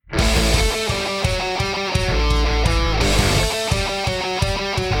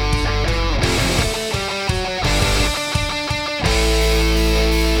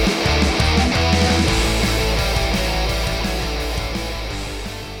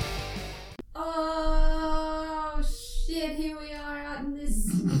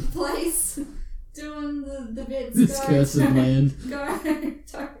This cursed land. Go.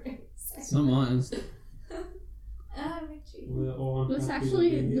 Don't. It's not mine. We're all This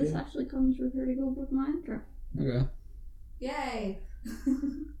actually comes pretty good with my intro. Okay. Yay.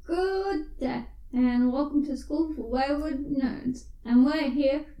 Good day, and welcome to School for Wayward Nerds. And we're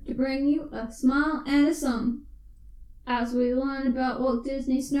here to bring you a smile and a song. As we learn about Walt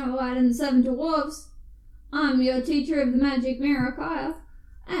Disney, Snow White and the Seven Dwarfs, I'm your teacher of the magic mirror, Kyle.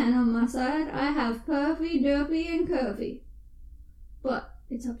 And on my side, I have Perfy, Derpy, and Curvy. But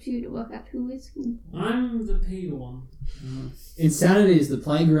it's up to you to work out who is who. I'm the P one. Insanity is the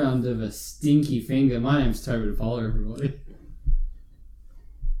playground of a stinky finger. My name's Toby to follow everybody.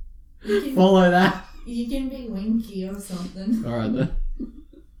 Follow that. You can be Winky or something. Alright then.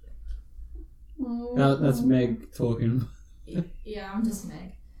 That's Meg talking. Yeah, I'm just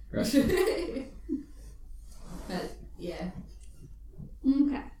Meg. Right. But, yeah.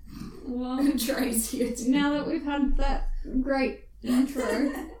 Okay. Well, Trey's here too. now that we've had that great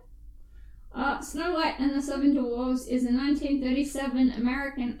intro, Snow White and the Seven Dwarfs is a 1937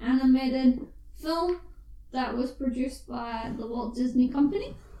 American animated film that was produced by the Walt Disney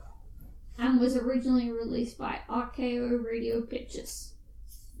Company and was originally released by RKO Radio Pictures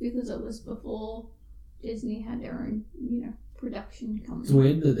because it was before Disney had their own, production company. It's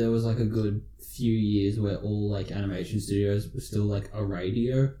weird that there was like a good few years where all like animation studios were still like a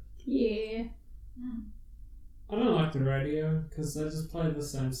radio. Yeah. I don't like the radio because they just play the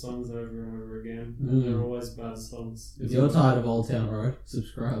same songs over and over again, and they're always bad songs. If you're tired of Old Town Road,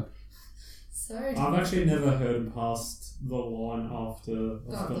 subscribe. So I've actually never heard past the line after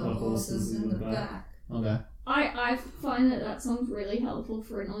got the horses in the back. Okay. I find that song's really helpful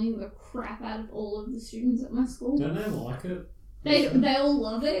for annoying the crap out of all of the students at my school. Don't they like it? They all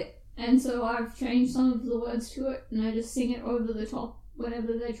love it, and so I've changed some of the words to it, and I just sing it over the top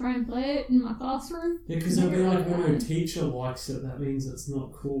whenever they try and play it in my classroom. Yeah, because it'll be like when a teacher likes it, that means it's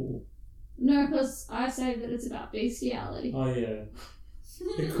not cool. No, because I say that it's about bestiality. Oh yeah,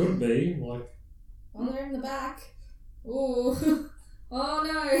 it could be like. While they're in the back. Ooh. Oh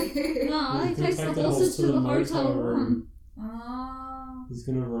no. No, they You can take the horses to the hotel room. Oh. He's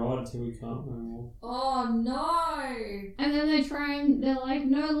gonna ride till he can't no more. Oh no. And then they try and they're like,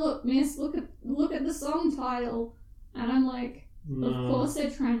 "No, look, miss, look at the song title." And I'm like, No. of course they're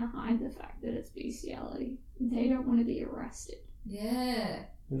trying to hide the fact that it's bestiality. They don't want to be arrested. Yeah.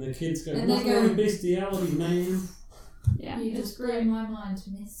 And the kids go, And "Not they go- very bestiality, man." Yeah, You it's just blew great. my mind,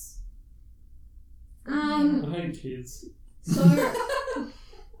 miss. I hate kids. So,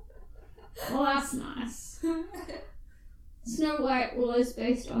 well, that's nice. Snow White was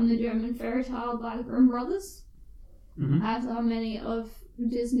based on the German fairy tale by the Grimm brothers, as are many of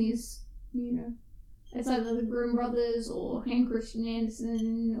Disney's, it's either the Grimm brothers or Hans Christian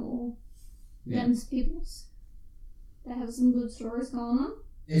Andersen or them's peoples. They have some good stories going on.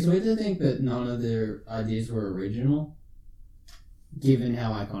 It's weird to think that none of their ideas were original, given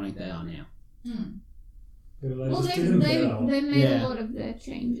how iconic they are now. They Well, just they did them well. made Yeah. a lot of their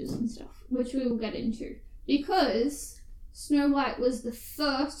changes and stuff, which we will get into. Because Snow White was the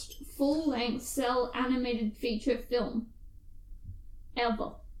first full-length cell animated feature film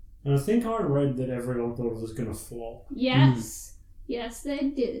ever. And I think I read that everyone thought it was gonna flop. Yes. Yes, they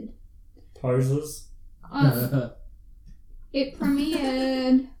did. Posers. It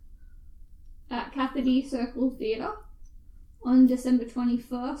premiered at Cathedral Circle Theatre on December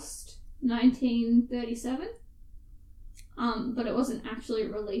 21st, 1937. But it wasn't actually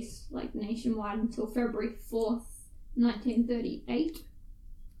released nationwide until February 4th, 1938.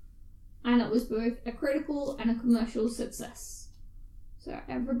 And it was both a critical and a commercial success. So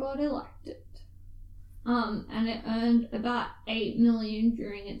everybody liked it. And it earned about $8 million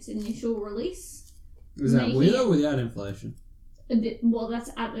during its initial release. Was that with or without inflation? Well, that's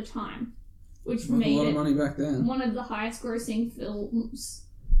at the time, which Not made a lot of it money back then. one of the highest grossing films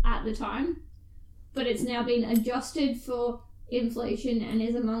at the time. But it's now been adjusted for inflation and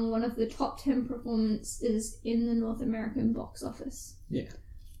is among one of the top 10 performances in the North American box office. Yeah.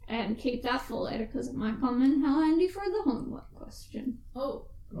 And keep that for later because it might come in handy for the homework question. Oh.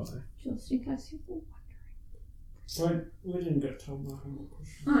 Okay. Just in case you were wondering. We didn't get told my homework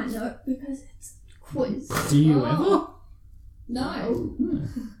question. I know, because it's a quiz. Do you Oh. ever? No.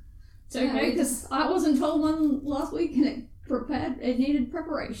 It's okay, because I wasn't told one last week and it needed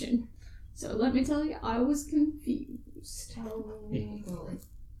preparation. So let me tell you, I was confused. Oh, golly.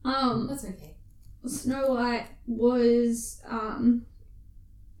 That's okay. Snow White was,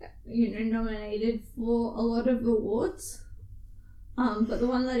 nominated for a lot of awards. But the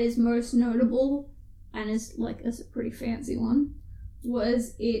one that is most notable, and is a pretty fancy one,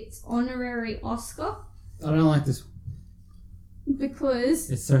 was its honorary Oscar I don't like this. Because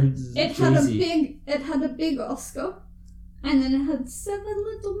It's so it had a big Oscar, and then it had 7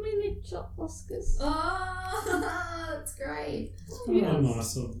 little miniature Oscars. Oh, that's great. Oh,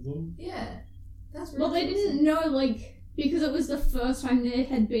 nice of them. Yeah. That's really Well, they didn't know, like, because it was the first time there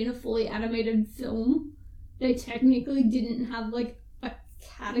had been a fully animated film, they technically didn't have, like, a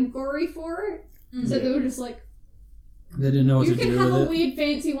category for it. So they were just like, They didn't know what you to can do have with a it. weird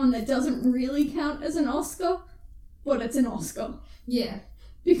fancy one that doesn't really count as an Oscar, but it's an Oscar. Yeah.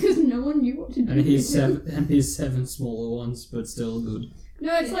 Because no one knew what to do And here's with it. 7 smaller ones, but still good.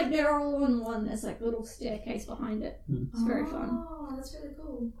 No, it's like they're all on one. There's like a little staircase behind it. It's very fun. Oh, that's really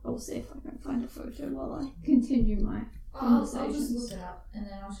cool. I'll see if I can find a photo while I continue my I'll just conversations. look it up and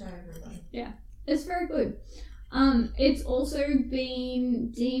then I'll show everybody. It's very good. It's also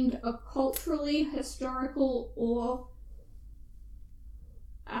been deemed a culturally, historical, or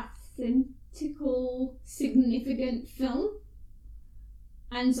authentical, significant film.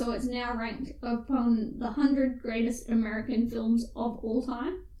 And so it's now ranked upon the 100 greatest American films of all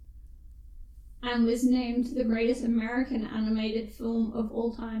time. And was named the greatest American animated film of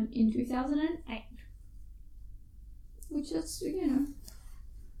all time in 2008. Which is,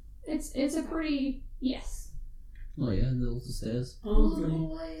 it's a pretty, yes. Oh yeah, the little stairs.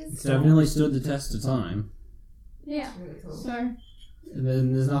 Oh, It's definitely stood the test of time. Yeah. That's really cool. So, And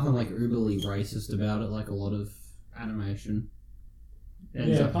then there's nothing like uberly racist about it, like a lot of animation.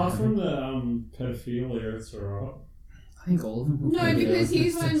 ends yeah, up apart having. from the pedophilia, it's alright. I think all of them. will no, play because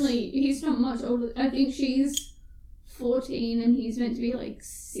together. he's not much older. I think she's 14 and he's meant to be like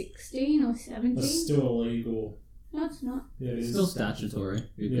 16 or 17. It's still illegal. No, it's not. Yeah, it It's is. still statutory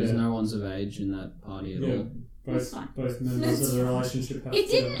because Yeah. no one's of age in that party at Yeah, all. That's both fine. both members of the relationship have It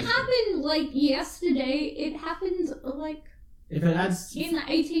to. didn't happen like yesterday. It happened like If it adds, in the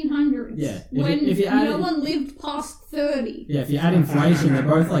 1800s. Yeah, When if you add no in- one lived past 30. yeah, if you add inflation, they're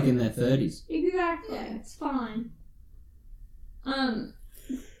both like in their 30s. Exactly. Yeah. It's fine.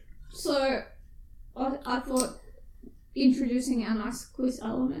 So I thought introducing our nice quiz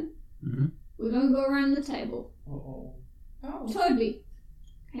element. Mm-hmm. We're gonna go around the table. Oh, Oh. Toby,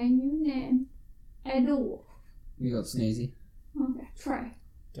 can you name a dwarf? You got Sneezy, Okay, Trey.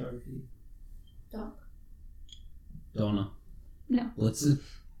 dopey. Donna, No. Blitzen.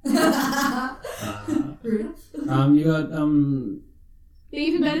 Rudolph. You got The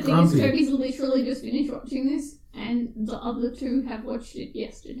even better thing Grumpy. is Toby's literally just finished watching this, and the other two have watched it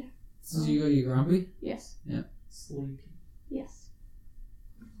yesterday. So you got your Grumpy. Yes. Sleepy. Yes.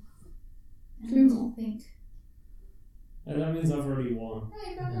 Two more. Think. And that means I've already won.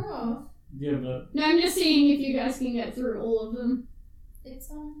 Hey, back her off. Yeah, but No, I'm just seeing if you guys can get through all of them. It's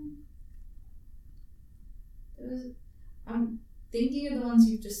I'm thinking of the ones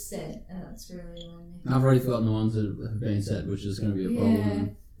you've just said, and that's really annoying me. I've already forgotten the ones that have been said, which is going to be a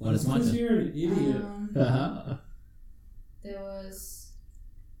problem. When it's my because turn. you're an idiot. There was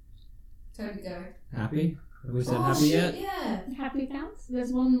Toby go. Happy? Have we said Oh, happy shit, yet? Yeah. Happy counts.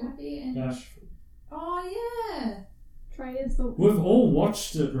 There's one more. Happy and Bashful. oh yeah. Trey is the. We've all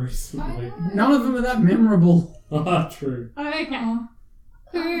watched it I recently. know. None of them are that memorable. Ah, true. Oh, okay. Oh.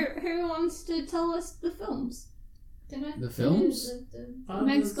 Who wants to tell us the films? Can I The films?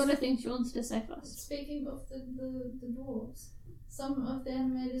 Meg's got a thing she wants to say first. Speaking of the dwarves, some of the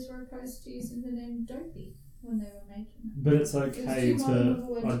animators were opposed to using the name Dopey when they were making it. But it's okay It's too long of a to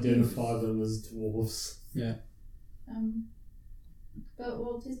word to identify use. them as dwarves. But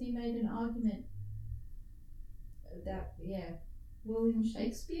Walt Disney made an argument that William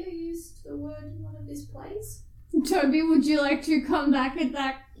Shakespeare used the word in one of his plays. Toby, would you like to come back at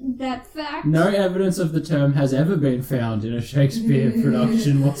that fact? No evidence of the term has ever been found in a Shakespeare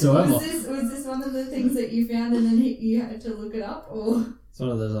production whatsoever. Was this one of the things that you found and then you had to look it up, or It's one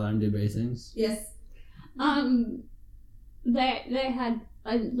of those IMDb things. yes? They had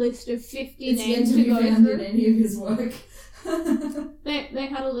a list of 50 It's yet names to to be go found in through. any of his work. They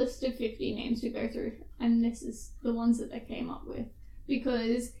had a list of 50 names to go through, and this is the ones that they came up with.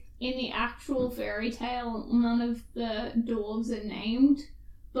 Because in the actual fairy tale, none of the dwarves are named,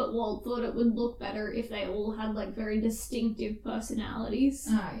 but Walt thought it would look better if they all had, like, very distinctive personalities.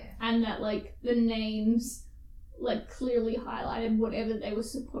 Oh yeah. And that, like, the names, like, clearly highlighted whatever they were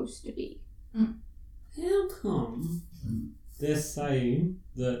supposed to be. How come they're saying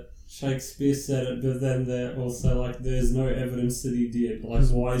that Shakespeare said it, but then they're also like, there's no evidence that he did? Like,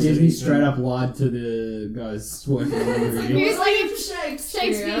 why is Disney it straight up lied to the guys working on the movie. He was like, William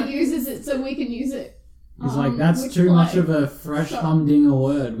Shakespeare uses it, so we can use it. He's like, that's which, too like, much of a fresh humdinger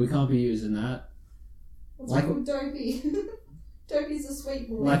word. We can't be using that. What's Like- like with Dopey? Dopey's a sweet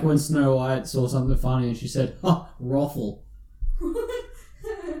boy. Like when Snow White saw something funny and she said, "Ruffle."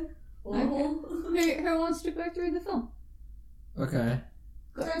 Who wants to go through the film? Okay.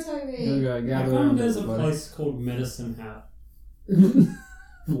 Go, Here we Toby. go. I Gather found around. there's a everybody. place called Medicine Hat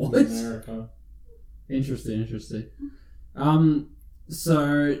What? in America. Interesting.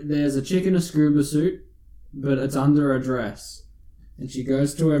 So there's a chick in a scuba suit, but it's under a dress. And she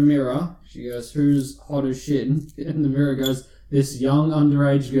goes to her mirror. She goes, "Who's hot as shit?" And the mirror goes, "This young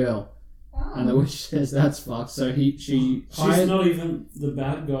underage girl." And the witch says, "That's fucked." So she She's hired... not even the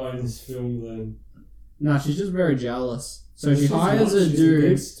bad guy in this film then. No, she's just very jealous. So she She's hires not, a she's dude.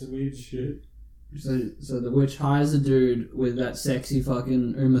 against weird shit. So the witch hires a dude with that sexy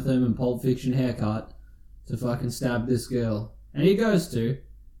fucking Uma Thurman Pulp Fiction haircut to fucking stab this girl. And he goes to.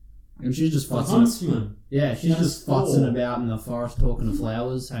 And she's just The futzing. Huntsman. Yeah, she's That's just futzing cool. about in the forest talking to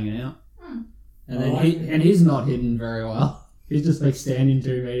flowers, hanging out. Hmm. And I then like it. he's not hidden very well. He's just like standing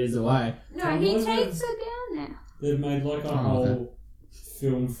 2 meters away. No, he takes her down now. They've made like a Oh, whole okay.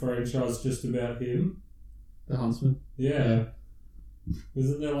 film franchise just about him. The huntsman. Yeah.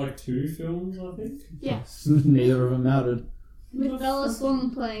 Wasn't there like 2 films, I think? Yes. Neither of them mattered. With Bella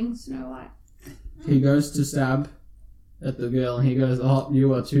Swan playing Snow White. He goes to stab at the girl and he goes, "Oh,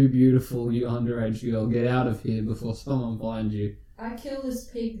 you are too beautiful, you underage girl. Get out of here before someone finds you." I kill this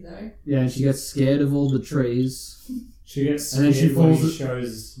pig though. Yeah, and she gets scared of all the trees. She gets And then scared she when he falls-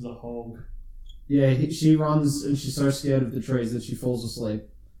 shows the hog. Yeah, she runs and she's so scared of the trees that she falls asleep.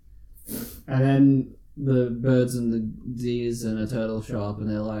 And then the birds and the deers and a turtle show up and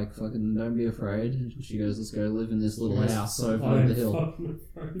they're like, "Fucking don't be afraid." And she goes, "Let's go live in this little house over I'm the hill." fucking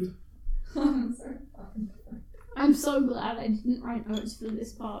afraid. I'm so fucking I'm so glad I didn't write notes for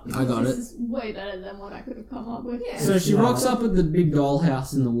this part. I got this it. is way better than what I could have come up with. Yeah. So she rocks up at the big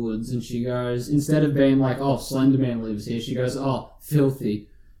dollhouse in the woods and she goes, instead of being like, "Oh, Slenderman lives here," she goes, "Oh, filthy."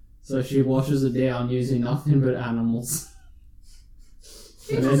 So she washes it down using nothing but animals.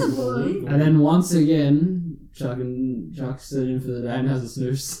 She And doesn't then- worry. And then once again, Chuck's in for the day and has a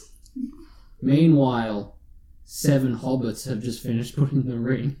snooze. Meanwhile, 7 hobbits have just finished putting the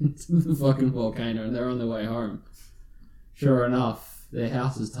ring into the fucking volcano and they're on their way home. Sure enough, their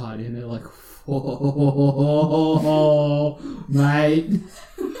house is tidy and they're like, "Whoa, mate."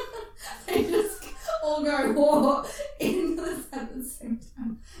 They just all go war into this at the same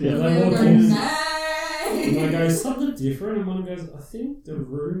time. Yeah, And they they walk go, in. And "Nay." they go, "Something different." And one goes, "I think the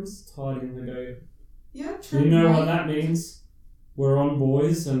room's tidy." And they go, Yeah, "Do true. you know what mate. that means? We're on,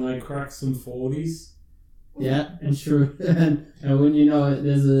 boys." And they crack some 40s. Yeah, and true. And when you know it,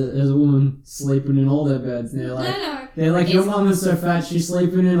 there's a woman sleeping in all their beds and No, they're like, "Your It's- mum is so fat, she's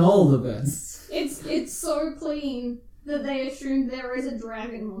sleeping in all the beds." it's so clean that they assume there is a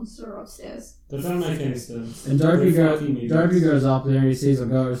dragon monster upstairs. That don't make any sense. And Dopey They're fucking idiots. goes up there and he sees a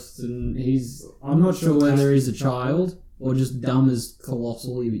ghost and I'm not sure whether he's a child or just dumb as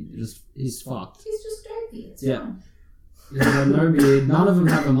colossal. He's fucked. He's just dopey. It's Yeah. fine. He's got no beard. None of them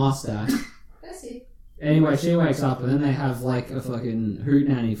have a mustache. That's it. Anyway, she wakes up and then they have like a fucking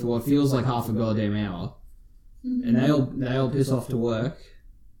hootenanny for what feels like half a goddamn hour. And they all piss off to work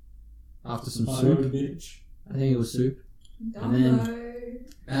after some I know, soup. bitch. I think it was soup. And Dumbo.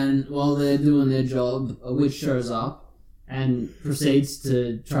 And while they're doing their job, a witch shows up and proceeds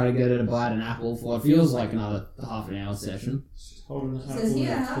to try to get her to bite an apple for what feels like another half an hour session. She's holding the Says, apple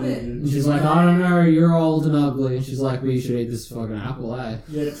 "Yeah, in have her it." hand. And she's like, "I don't know, you're old and ugly." And she's like, "Well, you should eat this fucking apple, eh?"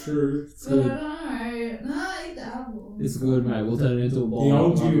 Yeah, true. It's No, good. no, eat the apple. It's good, mate. We'll turn it into a The ball.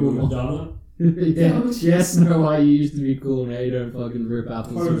 old you would have done it. Yeah, yes, no way. You used to be cool, now you don't fucking rip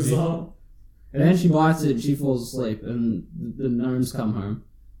apples from Pose me. up. And then she bites it and she falls asleep and the gnomes come home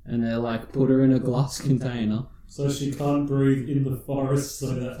and they're like, "Put her in a glass container So she can't breathe in the forest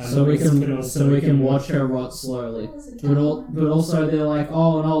so that so we animals can watch her rot slowly." Oh, it's a But also they're like,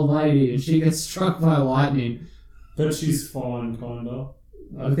 "Oh, an old lady," and she gets struck by lightning. But she's fine, kinda.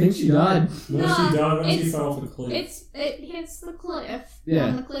 I think she died. No, Nah, she died when she it's- fell off a cliff. It hits the cliff, Yeah.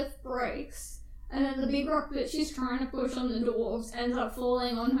 and the cliff breaks, and then the big rock that she's trying to push on the dwarves ends up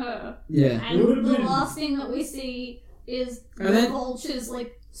falling on her. Yeah. And It would've the been- last thing that we see is And the then- vultures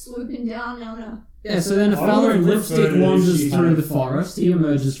like swooping down on her. Yeah, so then a I fella in would've preferred lipstick it if wanders she through had- the forest. He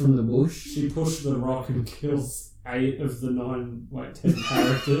emerges from the bush. She pushed the rock and kills 8 of the 10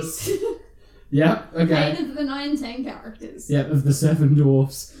 characters. Yep, okay. 8 of the 9-10 characters. Yep, of the 7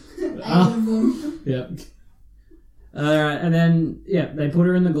 dwarfs. 8 of them. Yep. Alright, and then, they put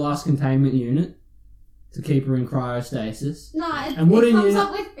her in the glass containment unit to keep her in cryostasis. No, And wouldn't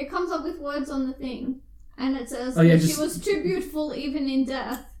you it comes up with words on the thing, and it says Oh, yeah, that she just- was too beautiful even in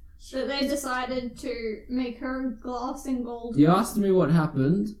death, that they decided to make her glass and gold. You asked me what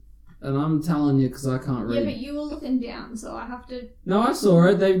happened, and I'm telling you because I can't read. Yeah, but you were looking down, so I have to... No, I saw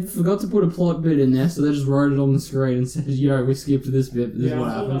it. They forgot to put a plot bit in there, so they just wrote it on the screen and said, yo, we skipped this bit, this is what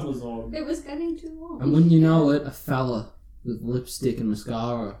I thought happened. that was odd. It was getting too long. And wouldn't you know it, a fella with lipstick and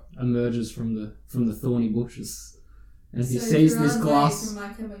mascara emerges from the thorny bushes. And he sees this glass... From My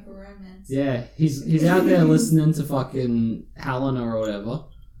Chemical Romance. Yeah, he's out there listening to fucking Helena or whatever.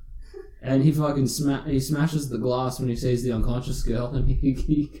 And he fucking he smashes the glass when he sees the unconscious girl, and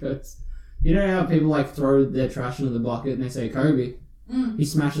he goes... You know how people like throw their trash into the bucket and they say Kobe? He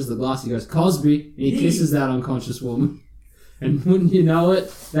smashes the glass, he goes Cosby, and he kisses that unconscious woman. And wouldn't you know it,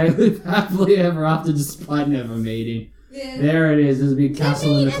 they live happily ever after despite never meeting. Yeah. There it is, there's a big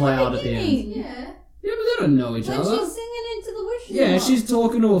castle in the cloud at the end. Yeah. Yeah, but they don't know each When other. she's singing into the wish Yeah, list. she's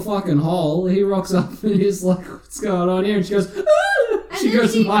talking to a fucking hole. He rocks up and he's like, what's going on here? And she goes, ah! She then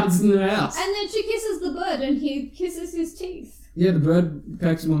goes and hides in the house. And then she kisses the bird and he kisses his teeth. Yeah, the bird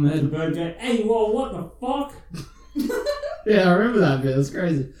pecks him on the The head. bird go, hey, whoa, what the fuck? Yeah, I remember that bit. It's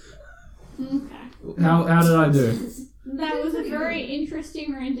crazy. Okay. How did I do? That was a very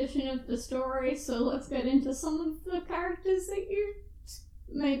interesting rendition of the story, so let's get into some of the characters that you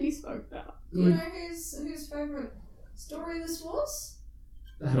maybe spoke about. Do you know whose favourite story this was?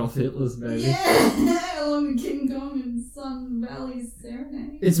 Adolf Hitler's baby. Yeah! Along with King Kong and Sun Valley's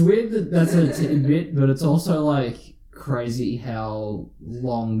Serenade. It's weird that that's a tidbit, but it's also like crazy how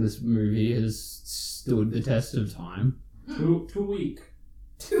long this movie has stood the test of time. 2 week.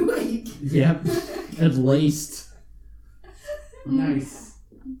 2 weeks. Yep, at least. Nice.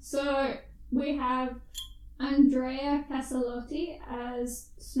 So we have Andrea Casallotti as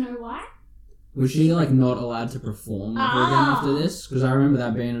Snow White. Was she like not allowed to perform ever again after this? Because I remember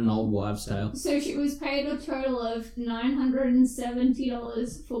that being an old wives' tale. So she was paid a total of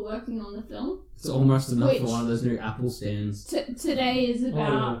 $970 for working on the film. It's almost enough for Which- one of those new Apple stands. Today is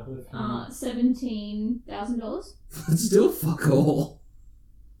about $17,000. It's still fuck all.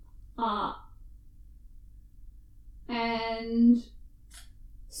 And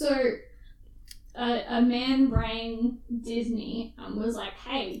so a man rang Disney and was like,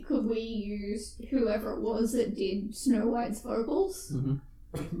 hey, could we use whoever it was that did Snow White's vocals? Mhm.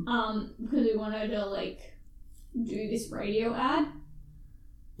 Because we wanted to, like, do this radio ad.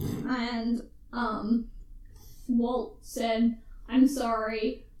 And, Walt said, I'm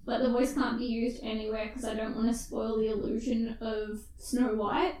sorry, but the voice can't be used anywhere because I don't want to spoil the illusion of Snow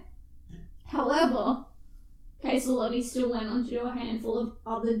White. However, Caselotti still went on to do a handful of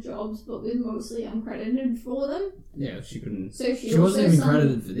other jobs, but was mostly uncredited for them. Yeah, she couldn't. So She wasn't even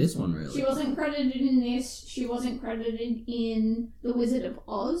credited for this one, really. She wasn't credited in this. She wasn't credited in The Wizard of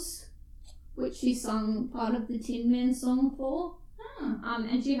Oz, which she sung part of the Tin Man song for.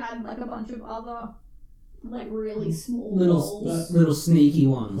 And she had like a bunch of other, like, really small roles. little sneaky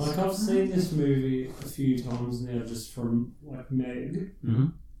ones. Like, I've seen this movie a few times now just from, like, Meg. Mm-hmm.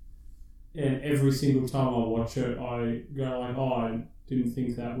 And every single time I watch it, I go like, oh, I didn't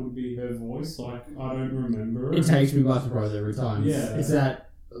think that would be her voice. Like, I don't remember It takes me by surprise every time. Yeah. It's that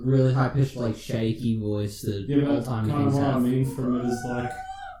really high pitched, like shaky voice that Yeah, all but time kind of things what I have. mean from it is like,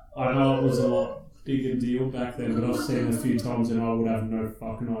 I know it was a lot bigger deal back then, but I've seen it a few times and I would have no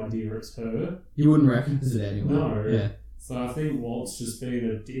fucking idea it's her. You wouldn't recognize it anyway. No. Yeah. So I think Walt's just being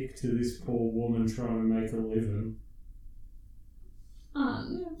a dick to this poor woman trying to make a living.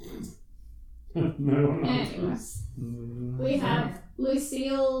 No one Anyways, we have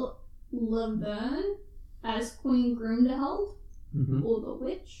Lucille Laverne as Queen Grimdald, Mm-hmm. or the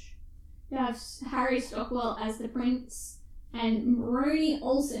Witch. You have Harry Stockwell as the Prince, and Maroney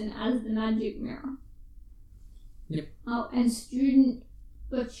Olsen as the Magic Mirror. Yep. Oh, and Student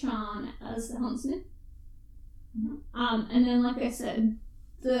Bachan as the Huntsman. And then, like I said,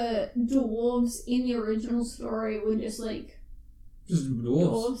 the dwarves in the original story were just like Just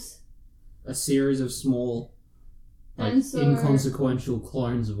dwarves. A series of small, like, And so- inconsequential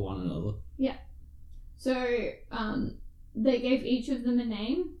clones of one another. So, they gave each of them a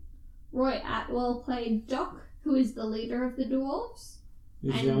name. Roy Atwell played Doc, who is the leader of the dwarves.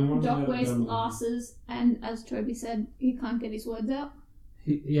 He's the only one And Doc that wears done that. glasses, and as Toby said, he can't get his words out.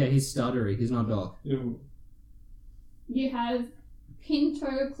 He's stuttery. He's not Doc. Ew. You have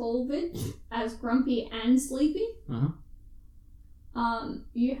Pinto Cloldridge as Grumpy and Sleepy. Uh-huh.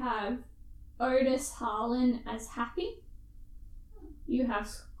 You have Otis Harlan as Happy. You have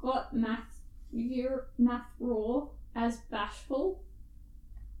Scott Mathraw as Bashful.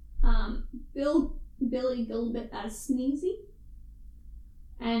 Billy Gilbert as Sneezy.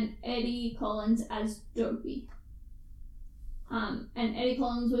 And Eddie Collins as Dopey. And Eddie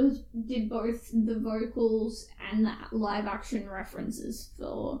Collins did both the vocals and the live action references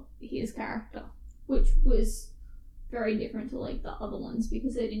for his character, which was very different to like the other ones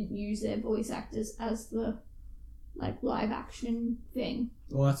because they didn't use their voice actors as the like live action thing.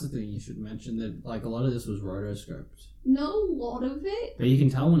 Well, that's the thing you should mention, that like a lot of this was rotoscoped. Not a lot of it, But you can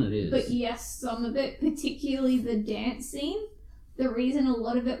tell when it is. but yes, some of it, particularly the dance scene. The reason a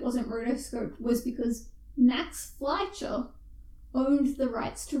lot of it wasn't rotoscoped was because Max Fleischer owned the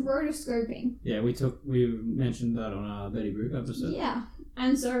rights to rotoscoping. Yeah, we mentioned that on our Betty Boop episode. Yeah,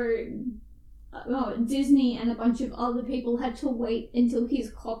 and so Disney and a bunch of other people had to wait until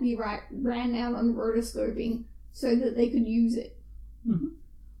his copyright ran out on rotoscoping so that they could use it.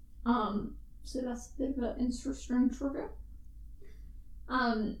 Mm-hmm. So that's a bit of an interesting trivia.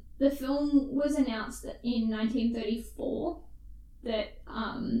 The film was announced in 1934 that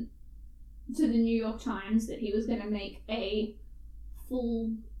to the New York Times that he was going to make a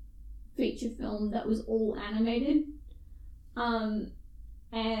full feature film that was all animated. And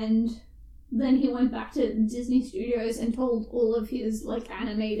then he went back to Disney Studios and told all of his like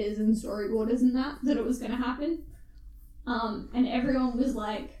animators and storyboarders and that it was going to happen. And everyone was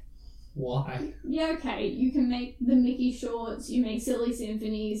like, Why? yeah, okay, you can make the Mickey shorts, you make silly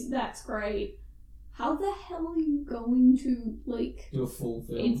symphonies, that's great. How the hell are you going to, like... Do a full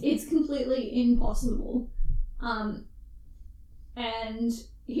film? It's completely impossible. And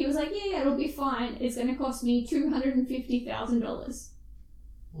he was like, yeah, it'll be fine. It's going to cost me $250,000.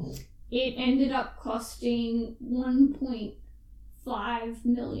 Oh. It ended up costing $1.5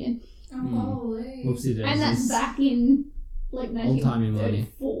 million. Holy. Whoopsie daisies. And that's back in, like, Old-timey money.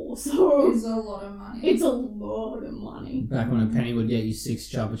 1934, so... It's a lot of money. It's a lot of money. Back when a penny would get you 6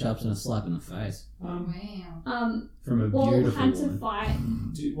 Chuppa Chups and a slap in the face. Wow. From a All beautiful had to woman. fight.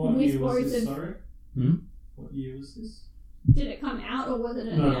 What With year was both this, of- sorry? Hmm? What year was this? Did it come out or was it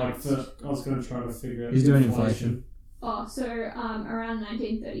No, like, announced? I was going to try to figure out He's doing inflation. Oh, so around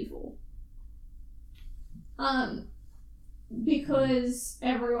 1934. Because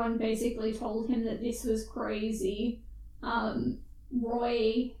everyone basically told him that this was crazy.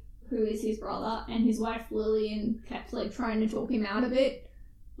 Roy, who is his brother, and his wife Lillian kept like trying to talk him out of it,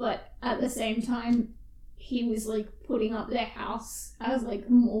 but at the same time, he was like putting up their house as like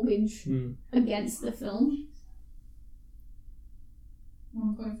a mortgage against the film.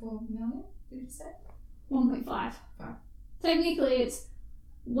 1.4 million, did you say? 1.5. Five. Technically, it's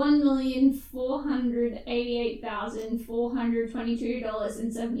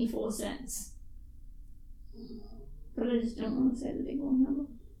 $1,488,422.74. But I just don't want to say the big long number.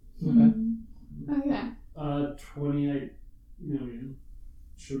 Okay. Okay. 28 million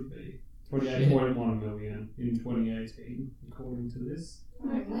should be 28.1 million in 2018, according to this.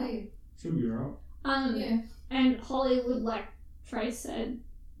 Okay. Should be right. Yeah. And Hollywood, like Trey said,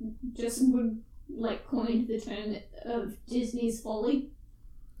 just would like coined the term of Disney's folly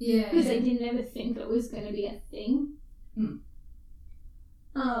Yeah. because they didn't ever think it was going to be a thing.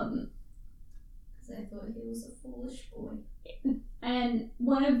 Because they thought he was a foolish boy. And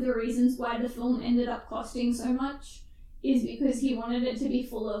one of the reasons why the film ended up costing so much is because he wanted it to be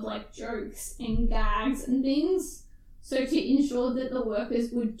full of like jokes and gags and things. So to ensure that the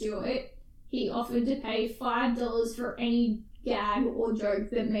workers would do it, he offered to pay $5 for any gag or joke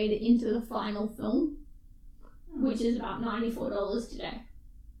that made it into the final film, which is about $94 today.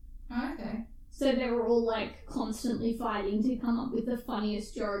 Okay. So they were all like constantly fighting to come up with the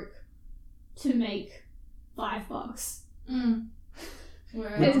funniest joke to make $5. Well,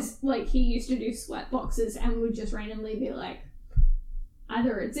 Because like he used to do sweat boxes and would just randomly be like,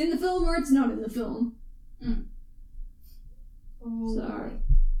 either it's in the film or it's not in the film. So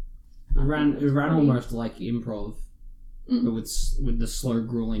It ran almost like improv, but with the slow,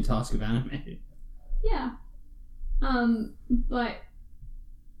 grueling task of animating. yeah. But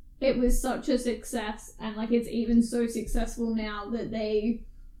it was such a success, and like it's even so successful now that they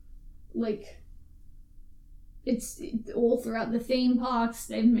like it's all throughout the theme parks.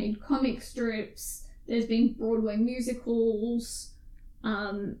 They've made comic strips. There's been Broadway musicals.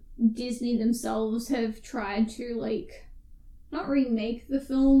 Disney themselves have tried to like not remake the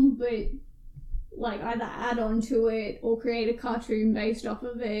film, but like either add on to it or create a cartoon based off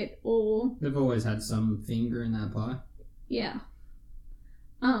of it, or They've always had some finger in that pie. yeah.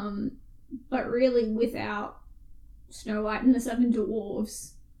 But really, without Snow White and the Seven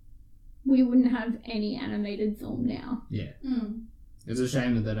Dwarfs, we wouldn't have any animated film now. Yeah. It's a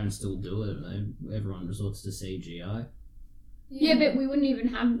shame that they don't still do it. Everyone resorts to CGI. Yeah, but we wouldn't even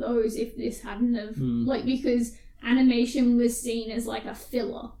have those if this hadn't have like because animation was seen as like a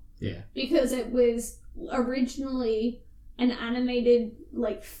filler. Yeah. Because it was originally an animated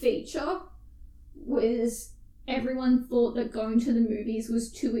like feature was everyone thought that going to the movies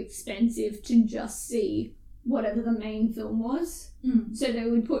was too expensive to just see whatever the main film was. So they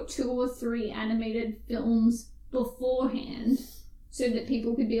would put 2 or 3 animated films beforehand so that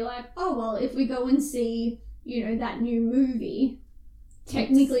people could be like, oh, well, if we go and see, you know, that new movie,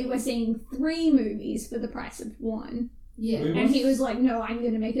 technically we're seeing 3 movies for the price of 1. Yeah. And he was like, no, I'm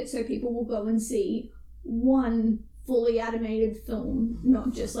going to make it so people will go and see 1 fully animated film,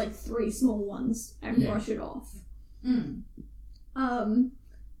 not just like 3 small ones and brush it off.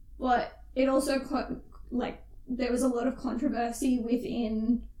 But it also there was a lot of controversy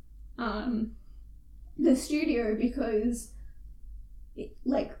within the studio because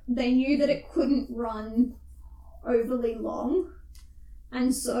they knew that it couldn't run overly long,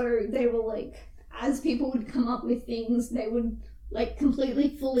 and so they were like, as people would come up with things, they would like completely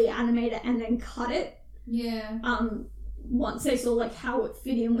fully animate it and then cut it. Yeah. Once they saw like how it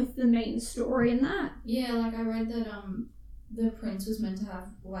fit in with the main story and that. Yeah, like I read that the Prince was meant to have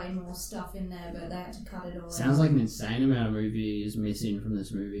way more stuff in there, but they had to cut it all Sounds out. like an insane amount of movie is missing from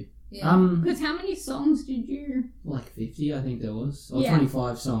this movie. Yeah. Because how many songs did you? Like 50, I think there was. Or Yeah.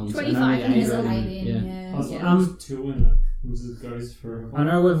 25 songs. 25, And only and eight there's of them- 8 in, yeah. I was Yeah. like, there's 2 in it. It just goes for. I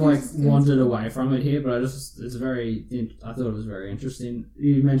know we've like It's good. wandered away from it here, but I thought it was very interesting.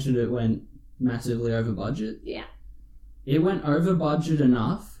 You mentioned it went massively over budget. Yeah. It went over budget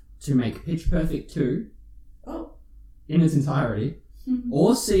enough to make Pitch Perfect 2 Oh. in its entirety,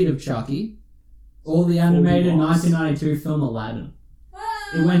 or Seed of Chucky, or the animated $40. 1992 film Aladdin.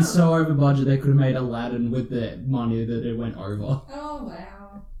 It went so over budget they could have made Aladdin with the money that it went over. Oh,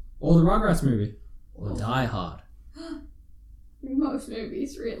 wow. Or the Rugrats movie. Or Die Hard. Most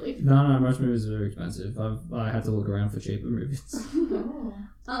movies, really. No, most movies are very expensive. I had to look around for cheaper movies.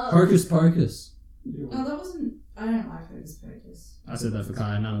 Oh. Hocus Pocus. Oh, that wasn't... I don't like Hocus Pocus. I said that for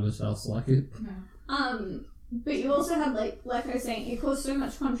Kai, none of us else like it. No. But you also had like I was saying, it caused so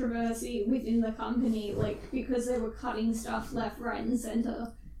much controversy within the company, like because they were cutting stuff left, right, and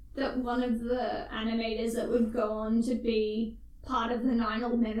center, that one of the animators that would go on to be part of the 9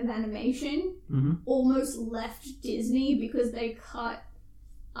 Old Men of Animation almost left Disney because they cut.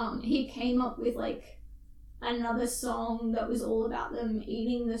 He came up with like another song that was all about them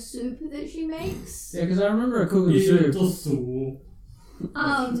eating the soup that she makes. Yeah, because I remember a cooking soup.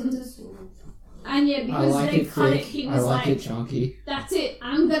 And yeah, I because like they it cut thick. it, he I was like like, it chunky. that's it,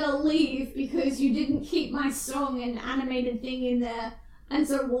 I'm gonna leave because you didn't keep my song and animated thing in there. And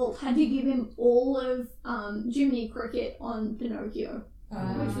so Walt had to give him all of Jiminy Cricket on Pinocchio,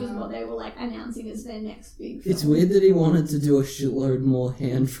 which was what they were like announcing as their next big film. It's weird that he wanted to do a shitload more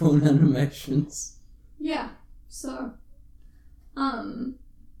hand-drawn animations. Yeah, so, but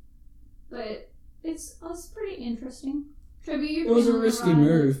it was pretty interesting. Trevor, you've It was been a on the risky ride.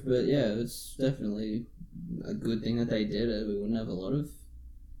 move, but yeah, it's definitely a good thing that they did it. We wouldn't have a lot of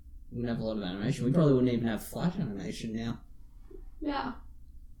animation. We probably wouldn't even have flash animation now. Yeah.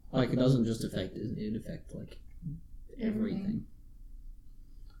 Like, it doesn't just affect Disney, it affects, like, everything.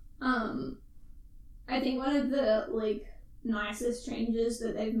 I think one of the, like, nicest changes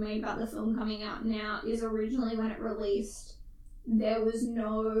that they've made about the film coming out now is originally when it released, there was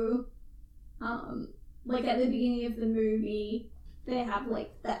no, like, at the beginning of the movie, they have,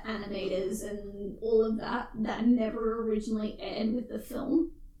 like, the animators and all of that never originally aired with the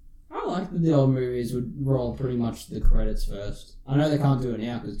film. I like that the old movies would roll pretty much the credits first. I know they can't do it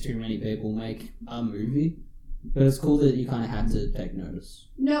now because too many people make a movie, but it's cool that you kind of had to take notice.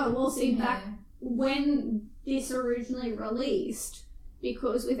 No, we'll see, back when this originally released,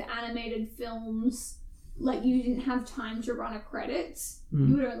 because with animated films, like, you didn't have time to run a credits.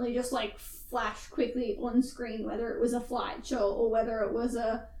 You would only just, like, flash quickly on screen, whether it was a flight show or whether it was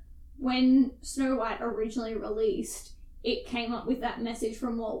when Snow White originally released, it came up with that message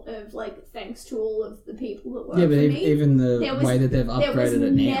from Walt of, like, thanks to all of the people that worked Yeah, but for me. even the way that they've upgraded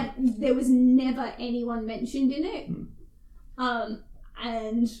it now. There was never anyone mentioned in it.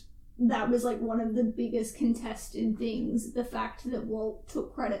 And that was, like, one of the biggest contested things, the fact that Walt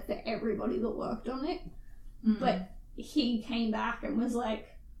took credit for everybody that worked on it. But he came back and was like,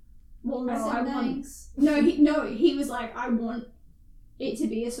 well, no, I want... Thanks. He was like, I want it to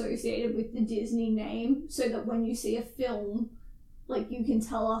be associated with the Disney name so that when you see a film, like, you can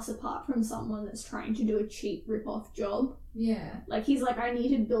tell us apart from someone that's trying to do a cheap rip-off job. Yeah. Like, he's like, I need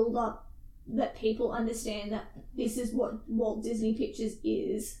to build up that people understand that this is what Walt Disney Pictures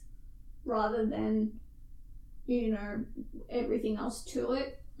is, rather than, you know, everything else to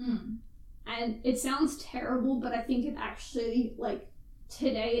it. And it sounds terrible, but I think it actually, like,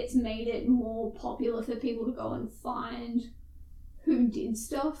 today it's made it more popular for people to go and find who did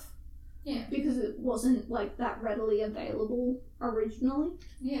stuff. Yeah. Because it wasn't like that readily available originally.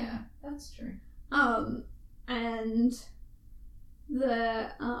 Yeah, that's true. And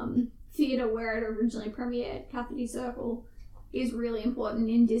the theatre where it originally premiered, Cathedral Circle, is really important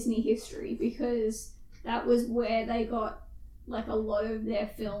in Disney history because that was where they got like a lot of their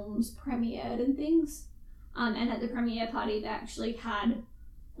films premiered and things. And at the premiere party they actually had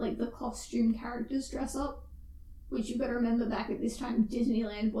like the costume characters dress up, which you've got to remember back at this time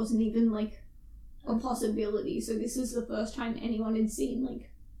Disneyland wasn't even like a possibility, so this was the first time anyone had seen like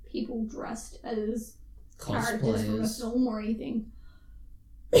people dressed as characters from a film or anything.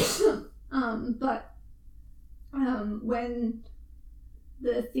 But when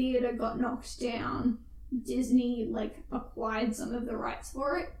the theatre got knocked down, Disney like acquired some of the rights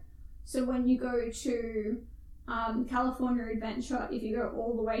for it. So when you go to California Adventure, if you go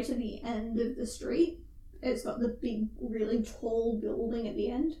all the way to the end of the street, it's got the big, really tall building at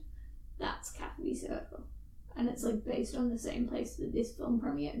the end. That's Cathedral Circle. And it's like based on the same place that this film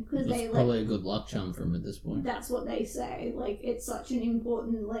premiered. Because It's they probably like, a good luck charm for him at this point. that's what they say. Like, it's such an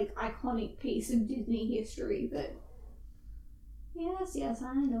important, like, iconic piece of Disney history that. Yes,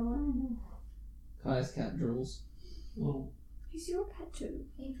 I know. Kai's cat drools. Well, He's your pet too.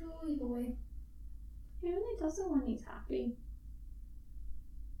 Hey, Drooly boy. He only does it when he's happy.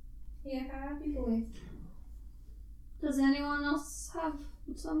 Yeah, happy boy. Does anyone else have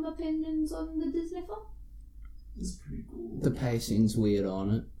some opinions on the Disney film? it's pretty cool. The pacing's weird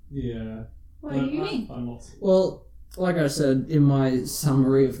on it. Yeah. What do you mean? I'm not. Well, like I said in my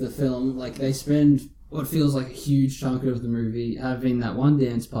summary of the film, like they spend what feels like a huge chunk of the movie having that one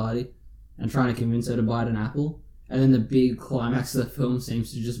dance party and trying to convince her to bite an apple, and then the big climax of the film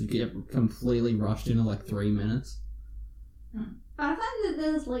seems to just get completely rushed into like 3 minutes. I find that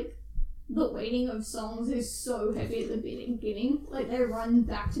there's like the weighting of songs is so heavy at the beginning. Like they run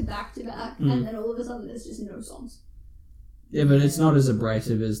back to back to back, and then all of a sudden there's just no songs. Yeah, but it's not as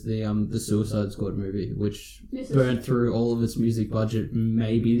abrasive as the Suicide Squad movie, which burned through all of its music budget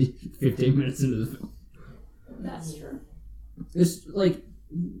maybe 15 minutes into the film. That's true. It's like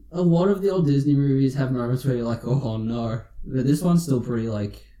a lot of the old Disney movies have moments where you're like, oh no, but this one's still pretty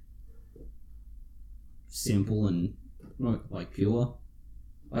like simple and like pure.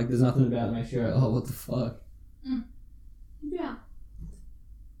 Like there's nothing about it that makes you go, oh, what the fuck? Yeah,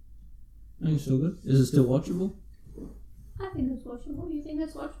 I think it's still good. Is it still watchable? I think it's watchable. You think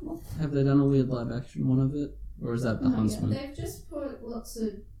it's watchable? Have they done a weird live action one of it, or is that the Not yet. Huntsman? They've just put lots of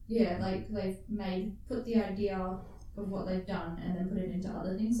like they've put the idea of what they've done and then put it into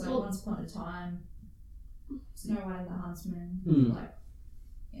other things like Well- Once Upon a Time, Snow White and the Huntsman, like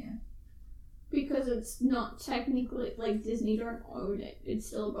Because it's not technically like Disney don't own it. It's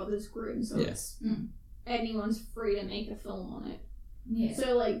still a Brothers Grimm, so it's anyone's free to make a film on it. yeah.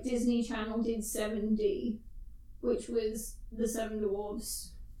 So like Disney Channel did 7D, which was the Seven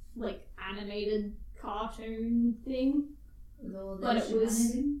Dwarfs like animated cartoon thing. With all But their it was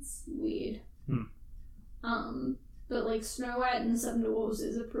shenanigans. weird. But like Snow White and the Seven Dwarfs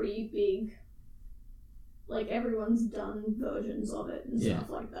is a pretty big, like everyone's done versions of it and stuff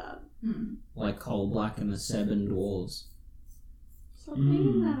like that. Like Coal Black and the Seven Dwarves. Stop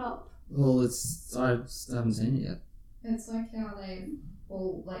making that up. Well, I just haven't seen it yet. It's like how they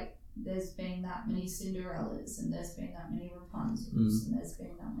all like there's been that many Cinderellas and there's been that many Rapunzels and there's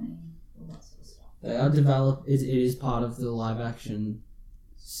been that many all that sort of stuff. They are developed. It is part of the live action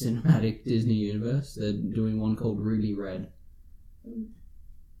cinematic Disney universe. They're doing one called Ruby Red,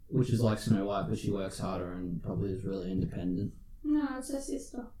 which is like Snow White, but she works harder and probably is really independent. No, it's her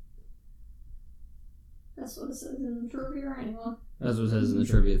sister. That's what it says in the trivia anyway. That's what it says in the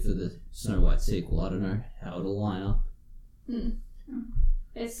trivia for the Snow White sequel. I don't know how it'll line up.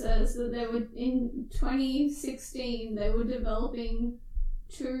 It says that they were in 2016. They were developing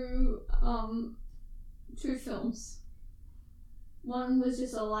two films. One was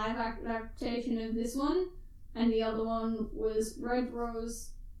just a live adaptation of this one, and the other one was Red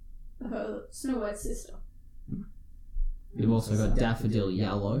Rose, her Snow White's sister. You've also got Daffodil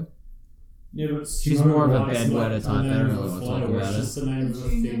Yellow. Yeah, but She's Snow more of a White's bedwetter not type. the I don't name really of want a to talk flower, about it's it. just the name of a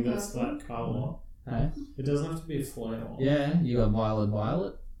Junior thing that's Purple. that colour. Hey? It doesn't have to be a flower. Yeah, you got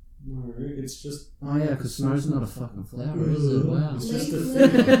Violet. No, it's just Oh yeah, because snow's not a fucking flower, is it? Wow. It's just a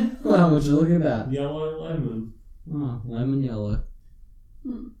Leaf thing. lemon. Wow, what you looking at? Yellow lemon. Oh, lemon yellow.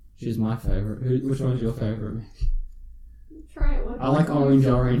 She's my favourite. Which one's your favourite? Try it. I like orange.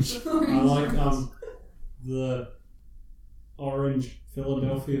 I like the orange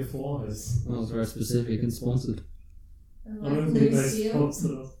Philadelphia flies. That was very specific and sponsored. I don't think they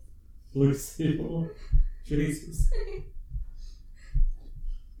sponsor Lucille. Jesus.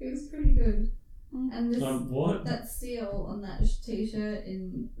 It was pretty good. And this, What? that seal on that t-shirt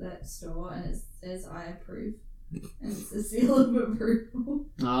in that store, and it says "I approve," and it's a seal of approval.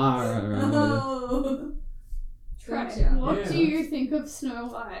 Ah, right. Oh, Right. Gotcha. What Yeah. do you think of Snow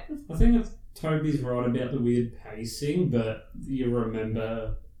White? I think Toby's right about the weird pacing, but you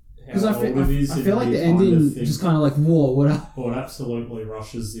remember Because how old it is. I and feel like you the kind of ending think, just kind of like, whoa, what up? well, it absolutely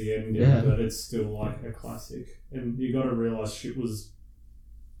rushes the ending, Yeah. but it's still like a classic. And you got to realise shit was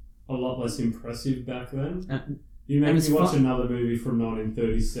a lot less impressive back then. You make it's me watch fun- another movie from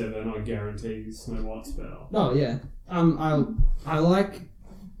 1937, I guarantee you Snow White's better. Oh yeah. I like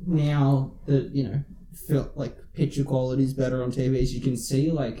now that feel like picture quality is better on TVs. You can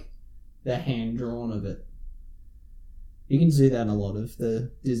see like the hand drawn of it. You can see that in a lot of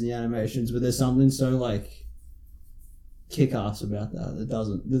the Disney animations, but there's something so like kick ass about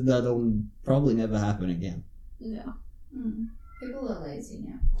that'll probably never happen again. No. People are lazy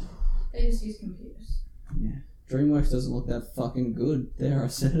now. They just use computers. DreamWorks doesn't look that fucking good. There, I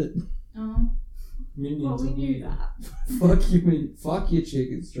said it. Oh. Minions Well, we are knew weird. that. Fuck your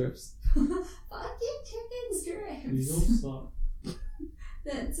chicken strips. Fucking chicken strips. These all suck.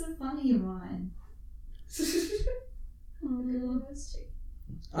 That's a funny line.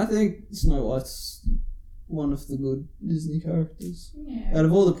 I think Snow White's one of the good Disney characters. Yeah. Out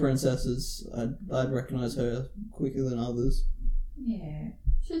of all the princesses, I'd recognise her quicker than others. Yeah.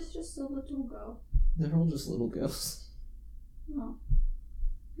 She's just a little girl. They're all just little girls. Oh.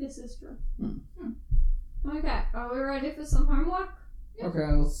 This is true. Hmm. Okay, are we ready for some homework? Okay,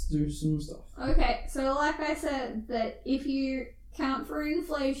 let's do some stuff. Okay, so like I said, that if you count for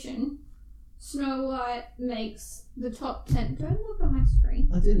inflation, Snow White makes the top 10. Don't look at my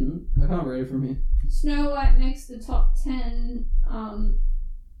screen. I didn't. I can't read it from here. Snow White makes the top 10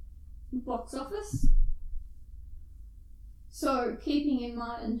 box office. So, keeping in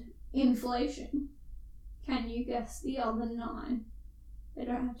mind inflation, can you guess the other 9? They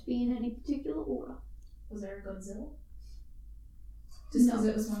don't have to be in any particular order. Was there a Godzilla? Just because No.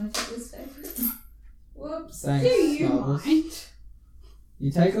 it was one of his favourites. Whoops. Thanks, Do you Marvelous. mind?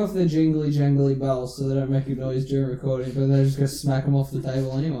 You take off the jingly jangly bells so they don't make a noise during recording, but they're just gonna smack them off the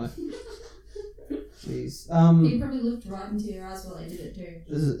table anyway. Jeez. He probably looked right into your eyes while they did it too.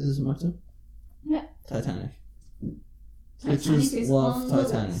 Is it my turn? Yeah. Titanic. Titanic Bitches is love on the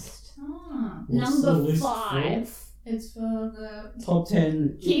Titanic. list. Ah. What's the Number list 5. It's for the... Top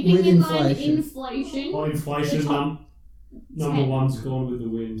 10 Keeping with in mind inflation. inflation, Oh, inflation The top number 10. 1's Gone with the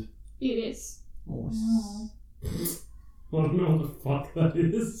Wind. it is. Oh, I don't know what the fuck that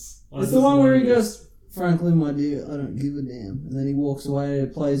is. I It's just the one where he know goes, Franklin, my dear, I don't give a damn. And then he walks away and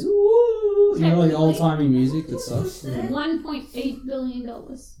it plays, ooh, like old-timey music that sucks. Yeah. $1.8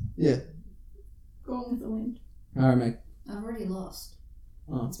 billion. Yeah. Gone with the Wind. Alright, mate. I've already lost.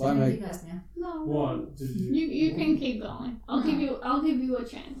 Oh, It's bye, been you mate. guys now. No. What? Did you? You can keep going. I'll give you a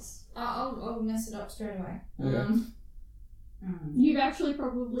chance. I'll mess it up straight away. Okay. You've actually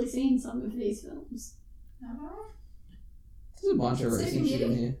probably seen some of these films. Have I? There's a bunch of Second racing shit in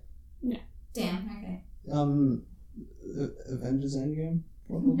Beauty? here. Damn, okay. Avengers Endgame?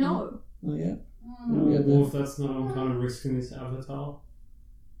 Probably. No. Not yet. Mm. Yeah, Well, if that's not, I'm kind of risking this Avatar.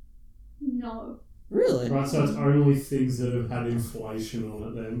 No. Really? Right, so it's only things that have had inflation on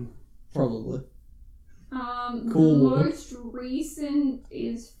it then. Probably. The Cool. most recent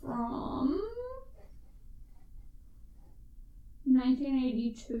is from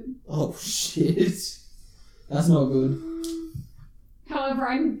 1982. Oh, shit. That's not good.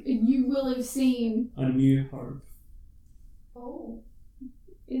 However, you will have seen. A New Hope, Oh,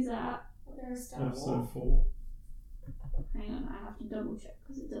 Is that? there's Star Wars. episode 4. Hang on, I have to double check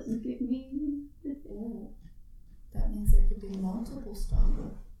because it doesn't give me the thing. Ooh. That means there could be multiple Star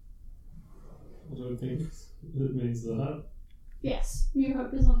Wars. I don't think it means that. Yes, New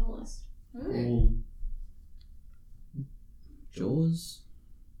Hope is on the list. Ooh. Jaws?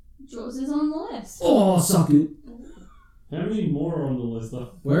 Jaws is on the list. Oh, suck it. How many more are on the list?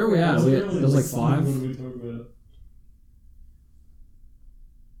 Where are we at? There's like 5? What are we talking about?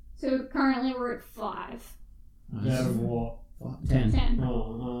 So currently we're at 5. Out of what? 10. 10.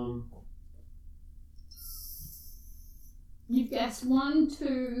 Oh, You've guessed 1,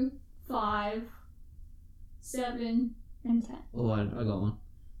 2, 5, 7, and 10. Oh, I got one.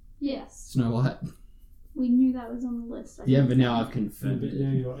 Yes, Snow White. we knew that was on the list. I Yeah, think. but now I've but confirmed now it.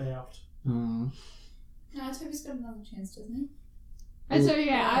 you're out. Oh. No, Toby's got another chance, doesn't he? And so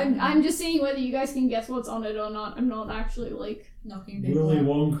I'm just seeing whether you guys can guess what's on it or not. I'm not actually like Knocking people Willy out.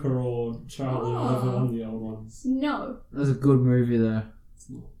 Wonka or Charlie, Oh. whatever one of the old ones. no. That's a good movie though. It's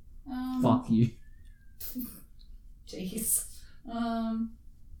not. Fuck you. Jeez.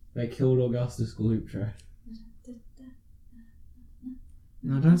 They killed Augustus Gloop Track.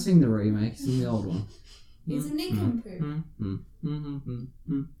 No, don't sing the remake, sing the old one. He's a nincompoop.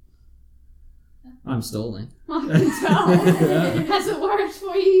 I'm stalling. I can tell. Has it worked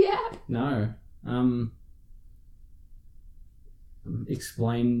for you yet? No.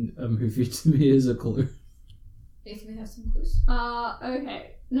 Explain a movie to me as a clue. Can we have some clues?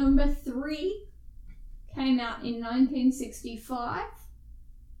 Okay. Number 3 came out in 1965.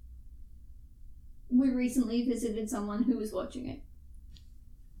 We recently visited someone who was watching it.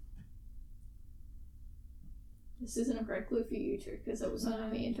 This isn't a great clue for you two, because it was only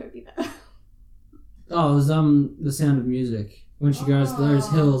me and Toby there. Oh, it was The Sound of Music. When she goes to those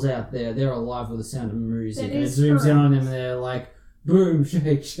hills out there, they're alive with the sound of music. That And it is zooms in on them correct. and they're like, boom,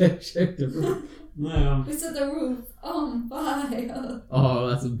 shake, shake, shake the room. No, We set the roof on fire. Oh,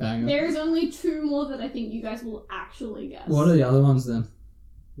 that's a banger. There's only 2 more that I think you guys will actually guess. What are the other ones then?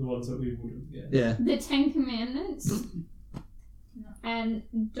 the ones that we wouldn't get. Yeah. The 10 Commandments and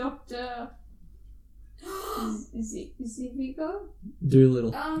Dr. Zivigo?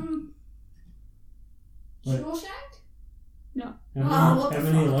 Doolittle. Wait. Shawshank? How what the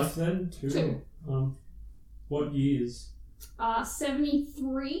many fuck? left then? 2. 2. What years?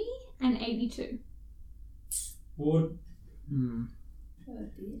 73 and 82. What? Hmm. Oh,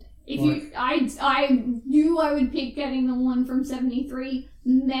 dear. If Like- you, I knew I would pick getting the one from 73.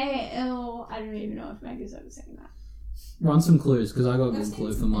 I don't even know if Meg is ever saying that. Run some clues, because I got a I've good seen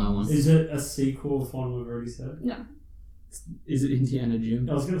clue for some my things. one. Is it a sequel of one we've already said? No. Is it Indiana Jones?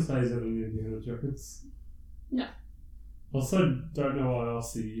 I was going to say, is it an Indiana Jones? No. Also, don't know what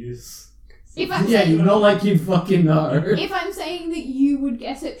else he is. If I'm Yeah, saying, not like you fucking know. if I'm saying that you would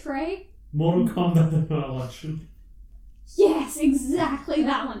guess it, Trey. Mortal Kombat Annihilation. Yes, exactly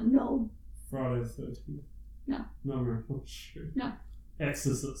that one. No. Friday the 13th. No. No, shoot. No.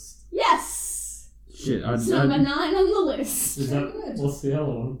 Exorcist. Yes. Shit, It's number 9 on the list. Is that, Good. what's the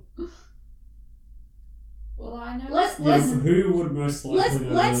other one? Well, I know. Let's Yeah, who would most likely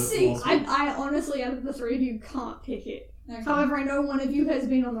know let's the see. last one? I honestly, out of the 3 of you, can't pick it. Okay. However, I know one of you has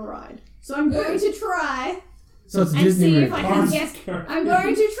been on the ride, so I'm going to try So it's a and Disney see movie. if I can guess. I'm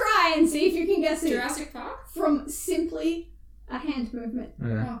going to try and see if you can guess it Jurassic Park? from simply a hand movement.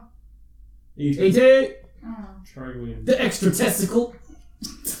 Okay. E.T. E.T. Oh. Trey Williams. The extra testicle.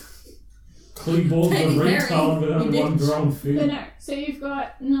 Cleveland the Katy Perry. retard without You one bitch. grown But fin. no, so you've